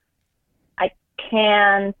ground, I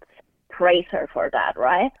can't praise her for that,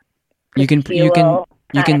 right? You can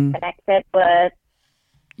connect it with...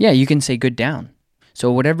 Yeah, you can say good down.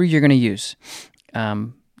 So whatever you're going to use,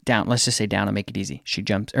 down, let's just say down and make it easy. She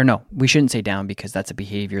jumps, or no, we shouldn't say down because that's a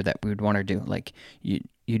behavior that we would want to do. Like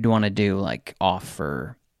you'd want to do like off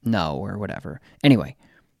or no or whatever. Anyway,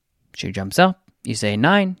 she jumps up, you say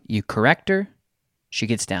 9, you correct her, she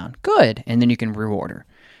gets down. Good. And then you can reward her.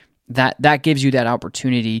 That gives you that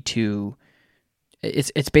opportunity to,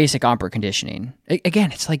 it's basic operant conditioning.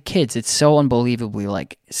 Again, it's like kids. It's so unbelievably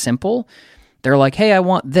like simple. They're like, hey, I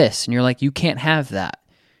want this. And you're like, you can't have that.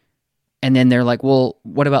 And then they're like, well,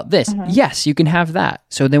 what about this? Mm-hmm. Yes, you can have that.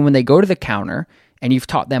 So then when they go to the counter and you've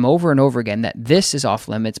taught them over and over again that this is off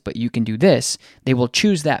limits, but you can do this, they will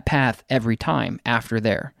choose that path every time after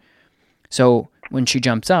there. So when she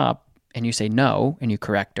jumps up and you say no and you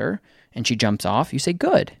correct her and she jumps off, you say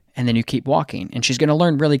good. And then you keep walking. And she's going to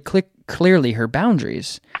learn really clearly her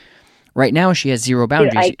boundaries. Right now she has 0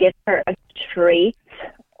 boundaries. Should I give her a treat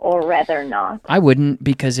or rather not? I wouldn't,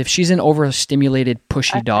 because if she's an overstimulated,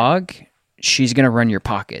 pushy dog, she's going to run your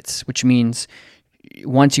pockets, which means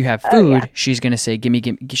once you have food, she's going to say, gimme.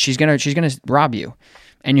 She's going to rob you,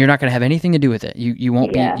 and you're not going to have anything to do with it. You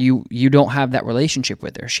won't be, you don't have that relationship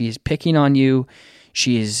with her. She's picking on you.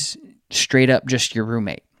 She's straight up just your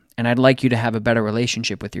roommate. And I'd like you to have a better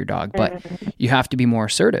relationship with your dog, but you have to be more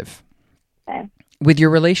assertive with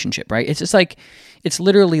your relationship, right? It's just like, it's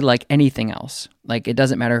literally like anything else. Like, it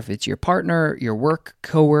doesn't matter if it's your partner, your work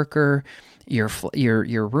coworker, your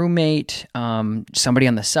roommate, somebody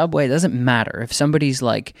on the subway. It doesn't matter. If somebody's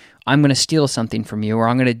like, I'm going to steal something from you, or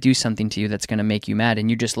I'm going to do something to you that's going to make you mad,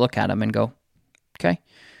 and you just look at them and go, okay,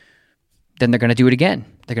 then they're going to do it again.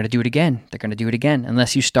 They're going to do it again. They're going to do it again,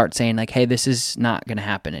 unless you start saying like, hey, this is not going to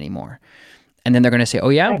happen anymore. And then they're going to say, oh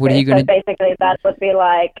yeah, what are you going to do? Basically that would be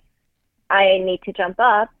like, I need to jump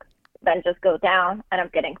up, then just go down, and I'm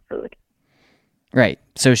getting food. Right.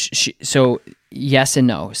 So so yes and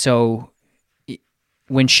no. So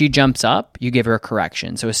when she jumps up, you give her a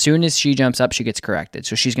correction. So as soon as she jumps up, she gets corrected.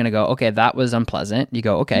 So she's going to go, okay, that was unpleasant. You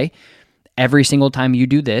go, okay, every single time you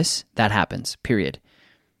do this, that happens, period.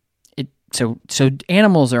 So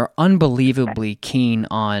animals are unbelievably keen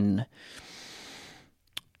on,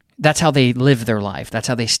 that's how they live their life. That's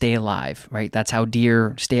how they stay alive, right? That's how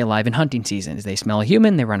deer stay alive in hunting seasons. They smell a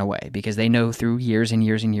human, they run away, because they know through years and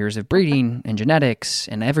years and years of breeding and genetics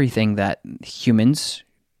and everything that humans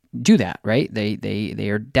do that, right? They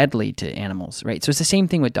are deadly to animals, right? So it's the same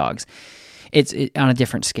thing with dogs. It's on a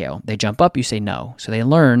different scale. They jump up, you say no. So they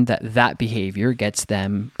learn that behavior gets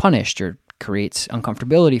them punished or creates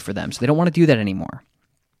uncomfortability for them. So they don't want to do that anymore.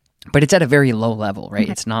 But it's at a very low level, right?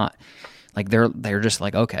 It's not like they're just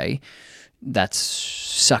like, okay, that's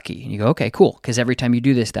sucky. And you go, okay, cool. Because every time you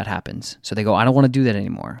do this, that happens. So they go, I don't want to do that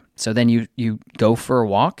anymore. So then you go for a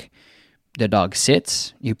walk. The dog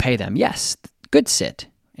sits. You pay them, yes, good sit.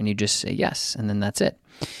 And you just say yes. And then that's it.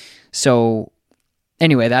 So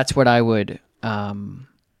anyway, that's what I would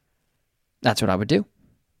do.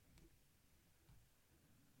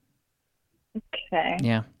 Okay.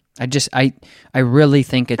 Yeah. I really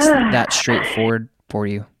think it's that straightforward for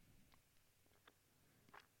you.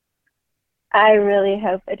 I really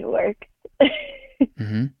hope it works.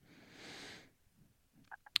 Mm-hmm.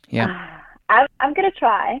 Yeah. I'm going to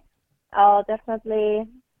try. I'll definitely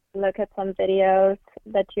look at some videos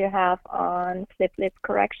that you have on flip lip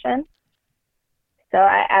correction. So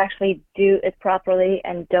I actually do it properly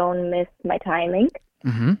and don't miss my timing.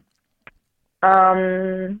 Mm-hmm.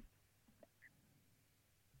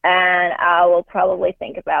 And I will probably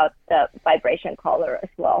think about the vibration collar as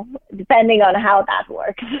well, depending on how that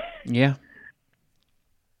works. Yeah.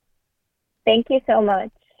 Thank you so much.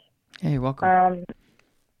 Hey, you're welcome.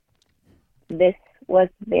 This was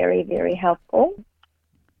very, very helpful.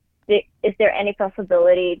 Is there any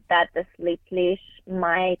possibility that the sleep leash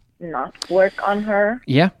might not work on her?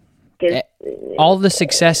 Yeah. All the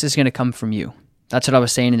success is going to come from you. That's what I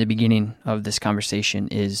was saying in the beginning of this conversation,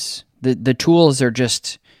 is the tools are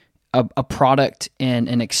just a product and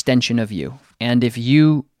an extension of you. And if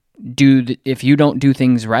you don't do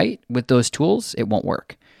things right with those tools, it won't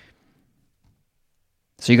work.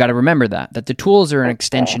 So you got to remember that the tools are an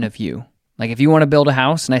extension of you. Like if you want to build a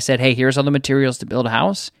house and I said, hey, here's all the materials to build a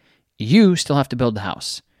house, you still have to build the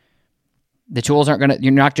house. The tools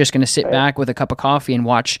you're not just going to sit back with a cup of coffee and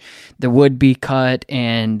watch the wood be cut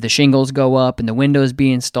and the shingles go up and the windows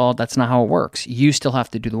be installed. That's not how it works. You still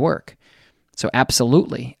have to do the work. So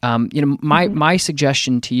absolutely. My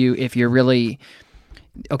suggestion to you, if you're really,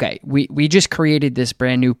 okay, we just created this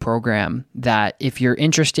brand new program that if you're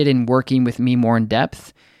interested in working with me more in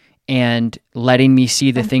depth and letting me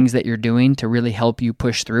see the things that you're doing to really help you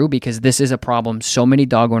push through, because this is a problem so many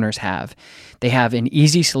dog owners have. They have an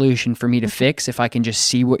easy solution for me to fix if I can just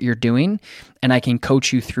see what you're doing and I can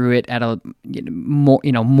coach you through it at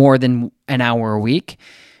more than an hour a week.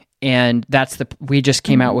 And we just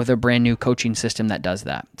came out with a brand new coaching system that does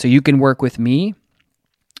that. So you can work with me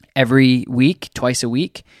every week, twice a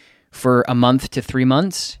week for a month to 3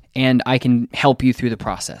 months, and I can help you through the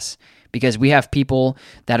process. Because we have people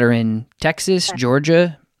that are in Texas,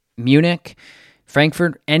 Georgia, Munich,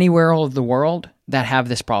 Frankfurt, anywhere all over the world that have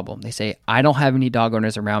this problem. They say, I don't have any dog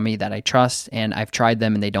owners around me that I trust, and I've tried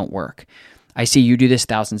them and they don't work. I see you do this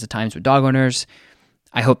thousands of times with dog owners.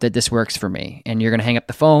 I hope that this works for me. And you're going to hang up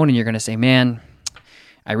the phone and you're going to say, man,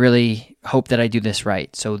 I really hope that I do this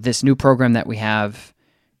right. So this new program that we have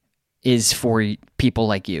is for people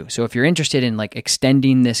like you. So if you're interested in like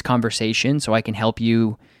extending this conversation so I can help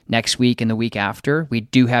you next week and the week after, we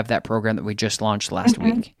do have that program that we just launched last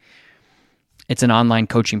week. It's an online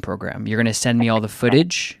coaching program. You're going to send me all the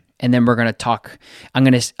footage and then we're going to talk. I'm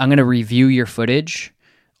going to review your footage,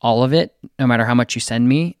 all of it, no matter how much you send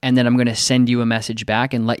me. And then I'm going to send you a message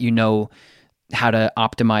back and let you know how to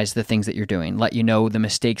optimize the things that you're doing, let you know the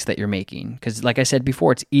mistakes that you're making. Because like I said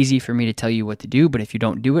before, it's easy for me to tell you what to do, but if you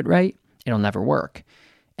don't do it right, it'll never work.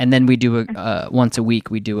 And then we do once a week,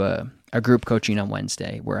 we do a group coaching on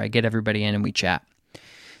Wednesday where I get everybody in and we chat.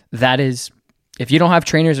 That is, if you don't have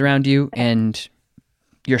trainers around you and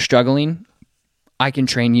you're struggling, I can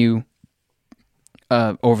train you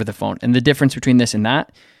over the phone. And the difference between this and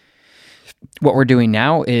that, what we're doing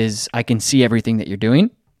now is I can see everything that you're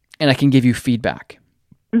doing and I can give you feedback.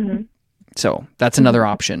 Mm-hmm. So that's another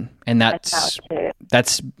option. And that's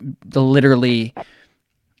literally,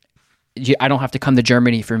 I don't have to come to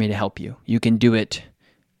Germany for me to help you. You can do it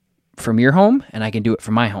from your home and I can do it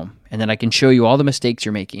from my home. And then I can show you all the mistakes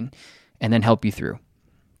you're making and then help you through.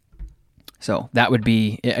 So that would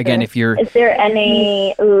be, again, if you're... Is there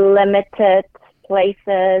any limited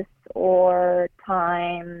places or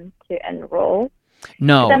time to enroll?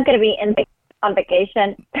 No. 'Cause I'm going to be on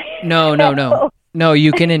vacation. No,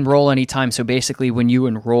 you can enroll anytime. So basically when you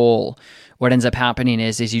enroll, what ends up happening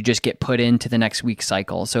is you just get put into the next week's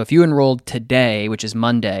cycle. So if you enrolled today, which is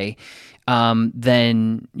Monday,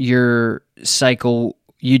 then your cycle,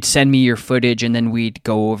 you'd send me your footage and then we'd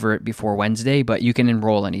go over it before Wednesday, but you can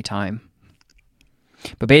enroll anytime.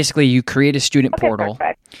 But basically you create a student portal.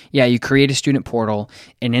 Perfect. Yeah, you create a student portal,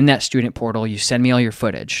 and in that student portal, you send me all your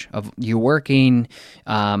footage of you working,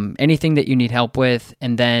 anything that you need help with,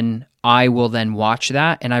 and then I will then watch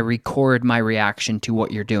that and I record my reaction to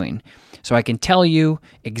what you're doing. So I can tell you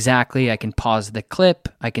exactly, I can pause the clip,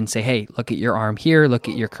 I can say, hey, look at your arm here, look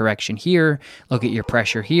at your correction here, look at your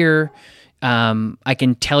pressure here. I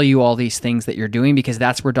can tell you all these things that you're doing because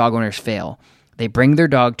that's where dog owners fail. They bring their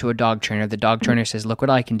dog to a dog trainer. The dog trainer says, look what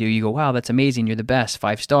I can do. You go, wow, that's amazing. You're the best.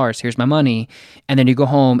 5 stars. Here's my money. And then you go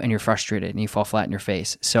home and you're frustrated and you fall flat in your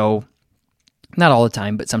face. So not all the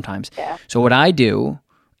time, but sometimes. Yeah. So what I do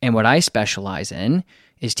and what I specialize in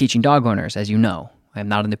is teaching dog owners, as you know. I'm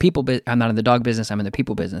not in the I'm not in the dog business. I'm in the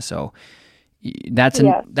people business. So that's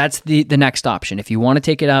the next option. If you want to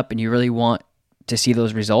take it up and you really want to see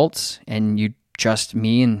those results and you trust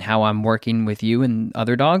me and how I'm working with you and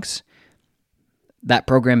other dogs, that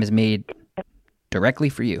program is made directly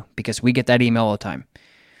for you because we get that email all the time.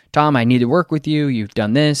 Tom, I need to work with you. You've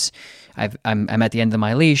done this. I'm at the end of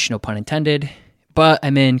my leash, no pun intended, but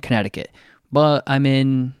I'm in Connecticut, but I'm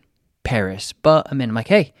in Paris, but I'm like,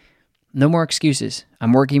 hey, no more excuses.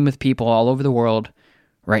 I'm working with people all over the world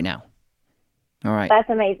right now. All right.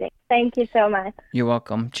 That's amazing. Thank you so much. You're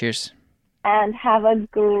welcome. Cheers. And have a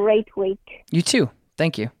great week. You too.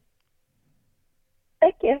 Thank you.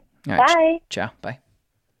 Thank you. All right. Bye. Ciao. Bye.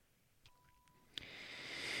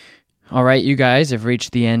 All right, you guys have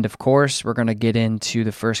reached the end, of course. We're going to get into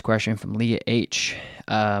the first question from Leah H.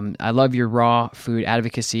 I love your raw food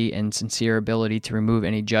advocacy and sincere ability to remove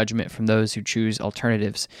any judgment from those who choose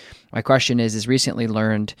alternatives. My question is recently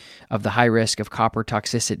learned of the high risk of copper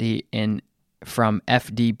toxicity from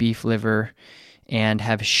FD beef liver and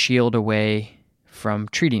have shield away from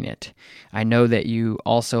treating it. I know that you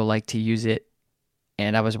also like to use it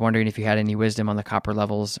And I was wondering if you had any wisdom on the copper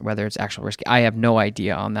levels, whether it's actual risky. I have no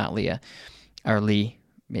idea on that, Leah. Or Lee,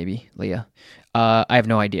 maybe, Leah. I have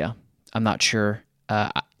no idea. I'm not sure.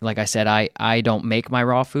 Like I said, I don't make my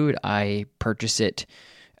raw food. I purchase it,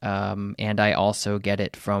 and I also get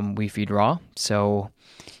it from We Feed Raw. So,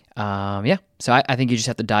 yeah. So I think you just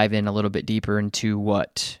have to dive in a little bit deeper into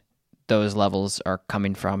what those levels are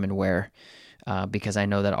coming from and where, because I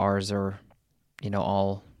know that ours are,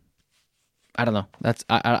 all... I don't know.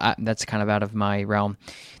 That's kind of out of my realm.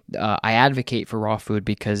 I advocate for raw food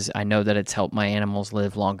because I know that it's helped my animals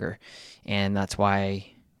live longer, and that's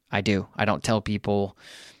why I do. I don't tell people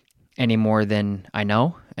any more than I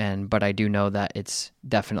know, but I do know that it's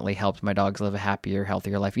definitely helped my dogs live a happier,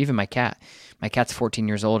 healthier life. Even my cat. My cat's 14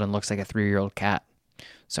 years old and looks like a 3-year-old cat.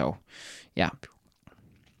 So, yeah.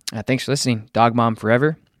 Thanks for listening. Dog Mom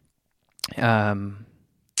Forever.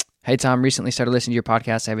 Hey, Tom, recently started listening to your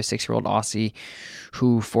podcast. I have a 6-year-old Aussie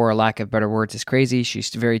who, for a lack of better words, is crazy.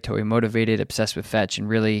 She's very toy motivated, obsessed with fetch, and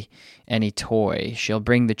really any toy. She'll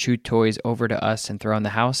bring the chew toys over to us and throw in the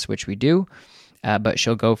house, which we do, but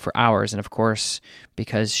she'll go for hours. And of course,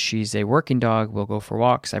 because she's a working dog, we'll go for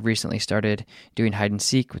walks. I've recently started doing hide and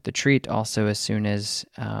seek with the treat. Also, as soon as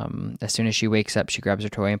she wakes up, she grabs her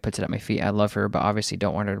toy and puts it at my feet. I love her, but obviously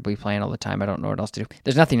don't want her to be playing all the time. I don't know what else to do.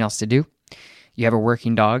 There's nothing else to do. You have a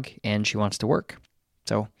working dog and she wants to work.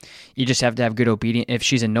 So you just have to have good obedience. If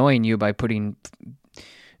she's annoying you by putting,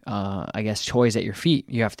 toys at your feet,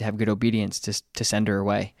 you have to have good obedience to send her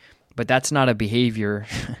away. But that's not a behavior.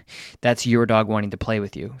 That's your dog wanting to play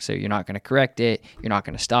with you. So you're not going to correct it. You're not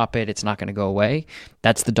going to stop it. It's not going to go away.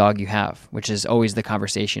 That's the dog you have, which is always the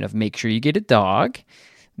conversation of make sure you get a dog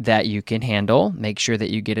that you can handle. Make sure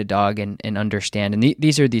that you get a dog and understand. And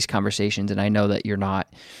these are these conversations, and I know that you're not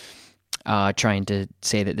trying to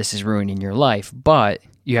say that this is ruining your life, but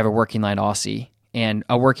you have a working line Aussie, and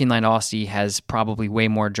a working line Aussie has probably way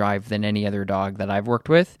more drive than any other dog that I've worked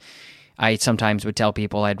with. I sometimes would tell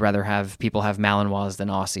people I'd rather have people have Malinois than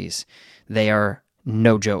Aussies. They are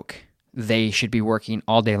no joke. They should be working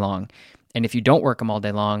all day long. And if you don't work them all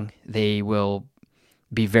day long, they will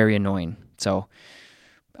be very annoying. So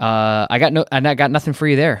I got nothing for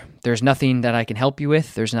you there. There's nothing that I can help you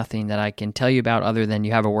with. There's nothing that I can tell you about other than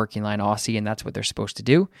you have a working line Aussie, and that's what they're supposed to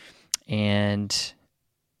do. And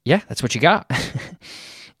yeah, that's what you got.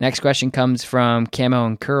 Next question comes from Camo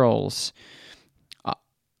and Curls.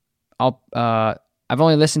 I've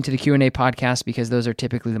only listened to the Q&A podcast because those are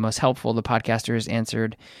typically the most helpful. The podcasters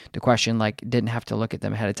answered the question didn't have to look at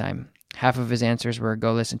them ahead of time. Half of his answers were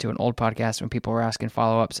go listen to an old podcast when people were asking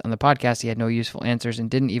follow-ups. On the podcast, he had no useful answers and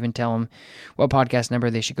didn't even tell them what podcast number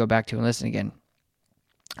they should go back to and listen again.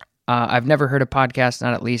 I've never heard a podcast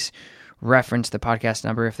not at least reference the podcast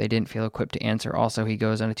number if they didn't feel equipped to answer. Also, he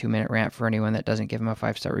goes on a 2-minute rant for anyone that doesn't give him a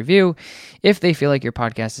 5-star review. If they feel like your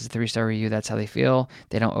podcast is a 3-star review, that's how they feel.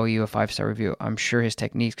 They don't owe you a 5-star review. I'm sure his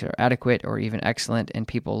techniques are adequate or even excellent, and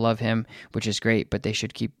people love him, which is great, but they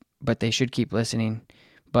should keep listening.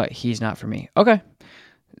 But he's not for me. Okay.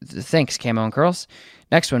 Thanks, Camo and Curls.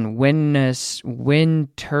 Next one, Wintersen,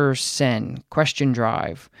 question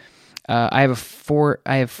drive. I have 4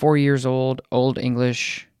 years old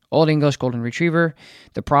English golden retriever.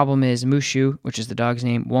 The problem is Mushu, which is the dog's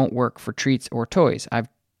name, won't work for treats or toys.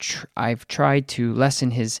 I've tried to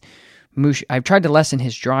lessen his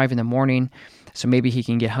drive in the morning, so maybe he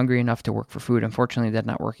can get hungry enough to work for food. Unfortunately, that did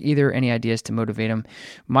not work either. Any ideas to motivate him?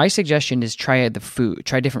 My suggestion is try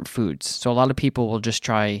different foods. So a lot of people will just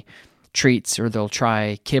try treats, or they'll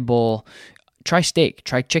try kibble, try steak,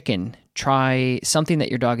 try chicken, try something that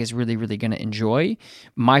your dog is really, really going to enjoy.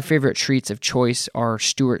 My favorite treats of choice are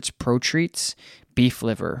Stewart's Pro Treats, beef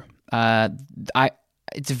liver.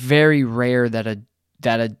 It's very rare that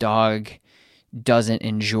a dog doesn't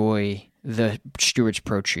enjoy the Stewart's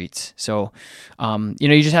Pro Treats. So,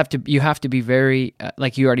 you have to be very,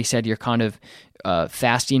 like you already said, you're kind of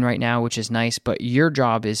fasting right now, which is nice, but your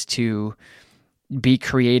job is to be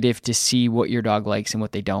creative to see what your dog likes and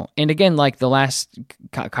what they don't. And again, like the last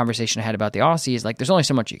conversation I had about the Aussie is there's only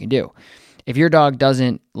so much you can do. If your dog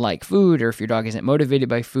doesn't like food, or if your dog isn't motivated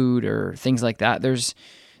by food or things like that, there's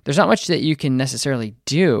not much that you can necessarily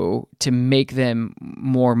do to make them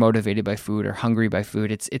more motivated by food or hungry by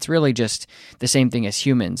food. It's really just the same thing as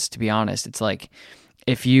humans, to be honest. It's like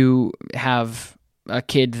if you have a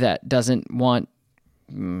kid that doesn't want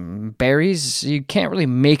berries, you can't really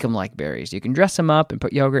make them like berries. You can dress them up and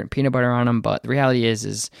put yogurt and peanut butter on them, but the reality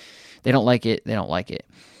is they don't like it. They don't like it.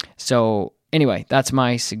 So anyway, that's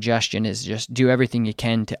my suggestion, is just do everything you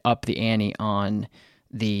can to up the ante on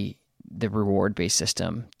the reward-based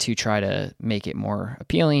system to try to make it more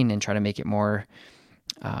appealing and try to make it more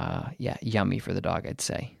yummy for the dog, I'd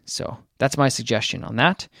say. So that's my suggestion on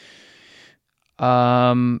that.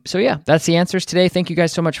 That's the answers today. Thank you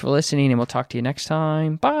guys so much for listening, and we'll talk to you next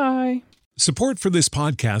time. Bye. Support for this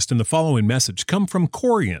podcast and the following message come from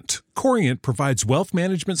Corient. Corient provides wealth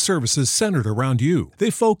management services centered around you. They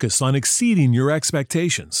focus on exceeding your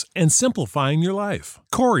expectations and simplifying your life.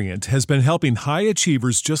 Corient has been helping high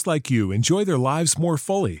achievers just like you enjoy their lives more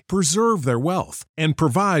fully, preserve their wealth, and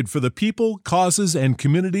provide for the people, causes, and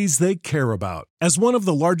communities they care about. As one of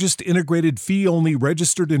the largest integrated fee-only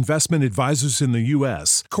registered investment advisors in the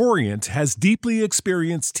U.S., Corient has deeply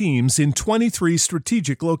experienced teams in 23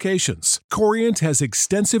 strategic locations. Corient has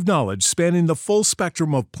extensive knowledge spanning the full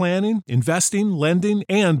spectrum of planning, investing, lending,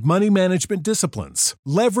 and money management disciplines.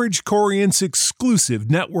 Leverage Corient's exclusive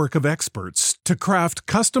network of experts to craft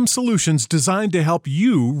custom solutions designed to help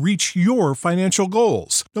you reach your financial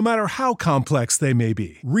goals, no matter how complex they may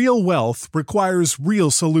be. Real wealth requires real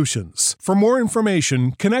solutions. For more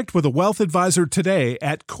information, connect with a wealth advisor today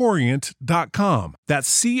at Corient.com.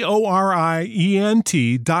 That's Corient.com.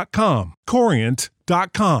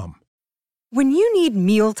 Corient.com. When you need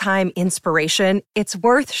mealtime inspiration, it's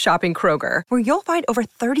worth shopping Kroger, where you'll find over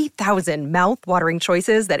 30,000 mouth-watering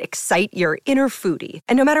choices that excite your inner foodie.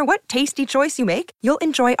 And no matter what tasty choice you make, you'll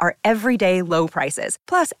enjoy our everyday low prices,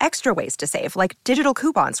 plus extra ways to save, like digital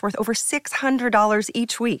coupons worth over $600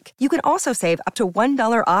 each week. You can also save up to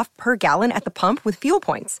 $1 off per gallon at the pump with fuel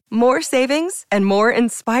points. More savings and more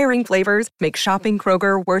inspiring flavors make shopping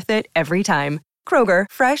Kroger worth it every time. Kroger,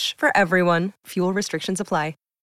 fresh for everyone. Fuel restrictions apply.